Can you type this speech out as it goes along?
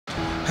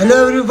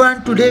Hello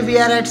everyone, today we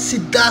are at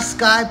SIDDHA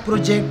SKY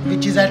project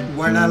which is at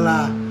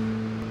WADALA.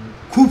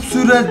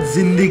 Khoobsurat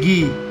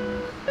Zindagi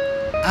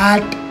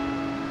at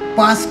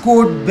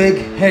PASSCODE Big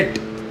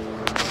Hit.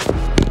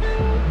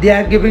 They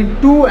are giving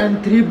 2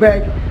 and 3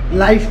 bed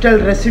lifestyle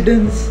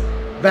residence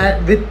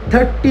with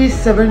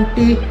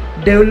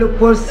 30-70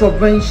 developer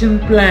subvention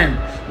plan,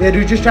 where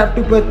you just have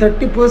to pay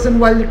 30%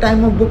 while the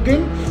time of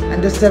booking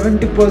and the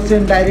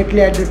 70% directly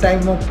at the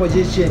time of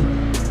possession.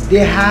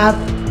 They have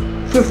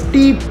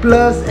 50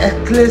 plus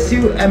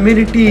exclusive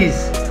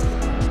amenities.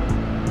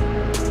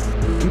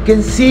 You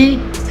can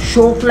see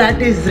show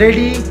flat is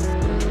ready,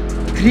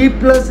 3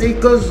 plus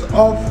acres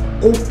of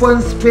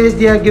open space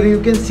they are giving.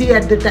 You can see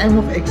at the time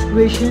of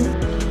excavation,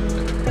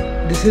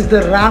 this is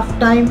the raft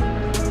time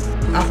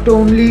after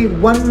only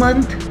 1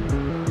 month,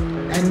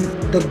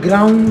 and the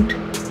ground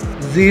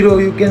zero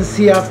you can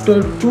see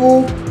after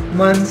 2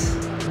 months.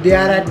 They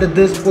are at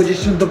this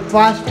position, the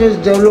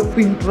fastest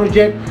developing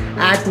project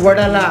at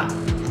WADALA.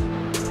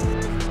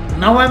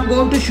 Now I'm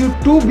going to shoot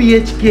 2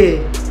 BHK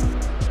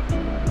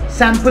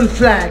sample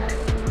flat.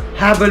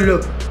 Have a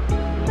look.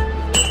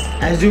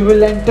 As you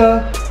will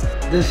enter,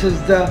 this is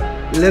the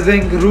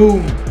living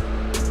room.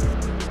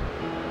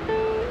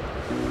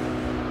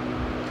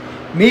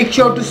 Make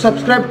sure to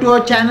subscribe to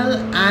our channel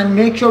and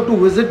make sure to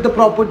visit the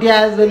property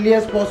as early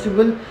as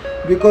possible,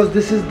 because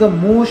this is the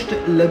most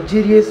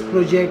luxurious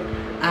project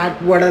at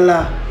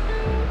WADALA.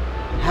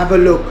 Have a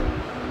look.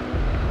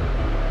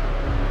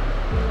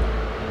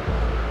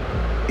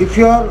 If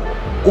you are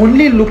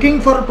only looking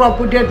for a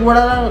property at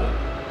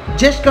WADALA,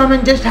 just come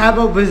and just have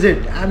a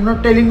visit. I'm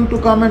not telling you to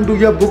come and do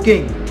your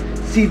booking.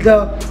 See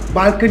the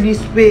balcony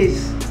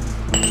space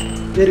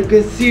where you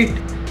can sit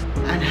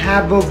and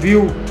have a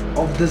view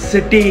of the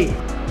city.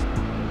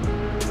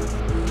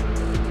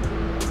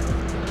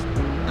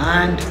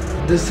 And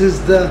this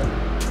is the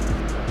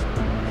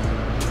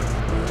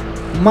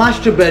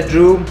master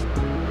bedroom.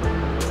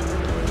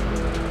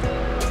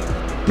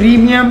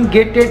 Premium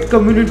gated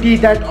community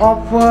that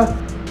offer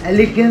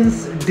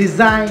elegance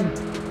design.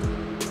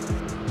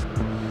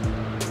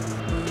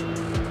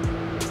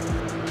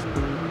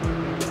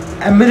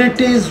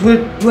 Amenities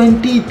with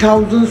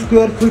 20,000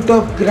 square feet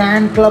of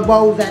grand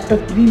clubhouse at a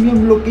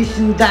premium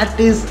location that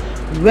is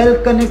well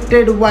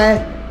connected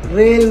via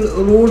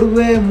rail,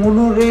 roadway,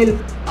 monorail,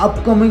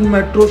 upcoming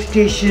metro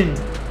station.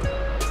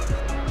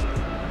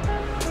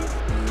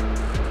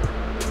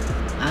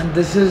 And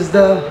this is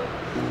the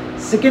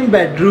second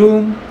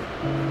bedroom.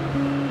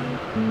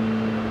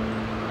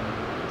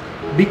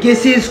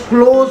 BKC is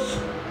close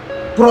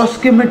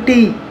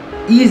proximity,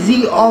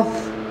 easy of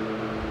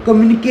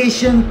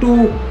communication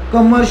to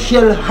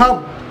commercial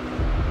hub.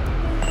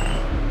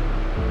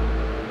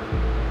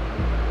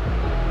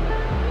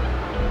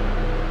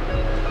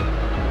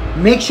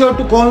 Make sure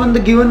to call on the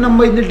given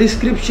number in the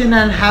description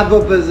and have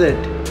a visit.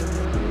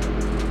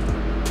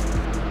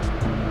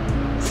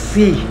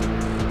 See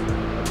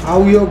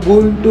how you are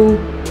going to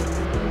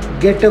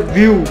get a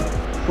view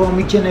from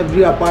each and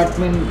every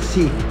apartment.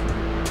 See,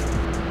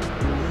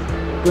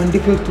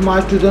 25th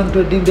March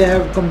 2013 they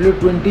have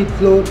completed 20th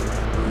floor.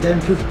 Then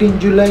 15th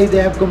July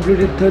they have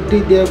completed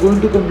 30th. They are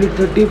going to complete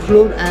 30th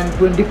floor, and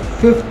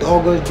 25th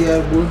August they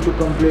are going to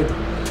complete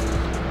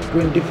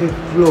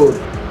 25th floor.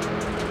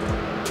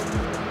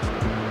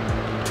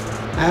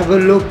 Have a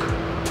look.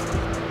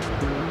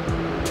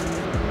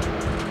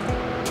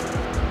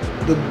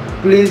 The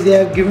place they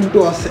have given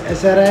to us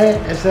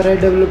SRI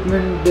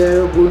development, they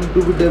are going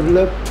to be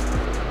developed.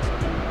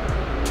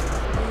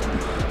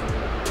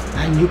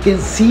 And you can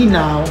see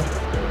now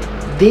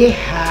they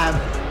have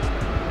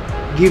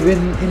given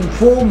in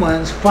 4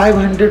 months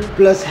 500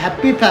 plus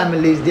happy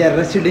families their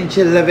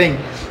residential living.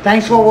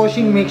 Thanks for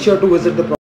watching. Make sure to visit the property.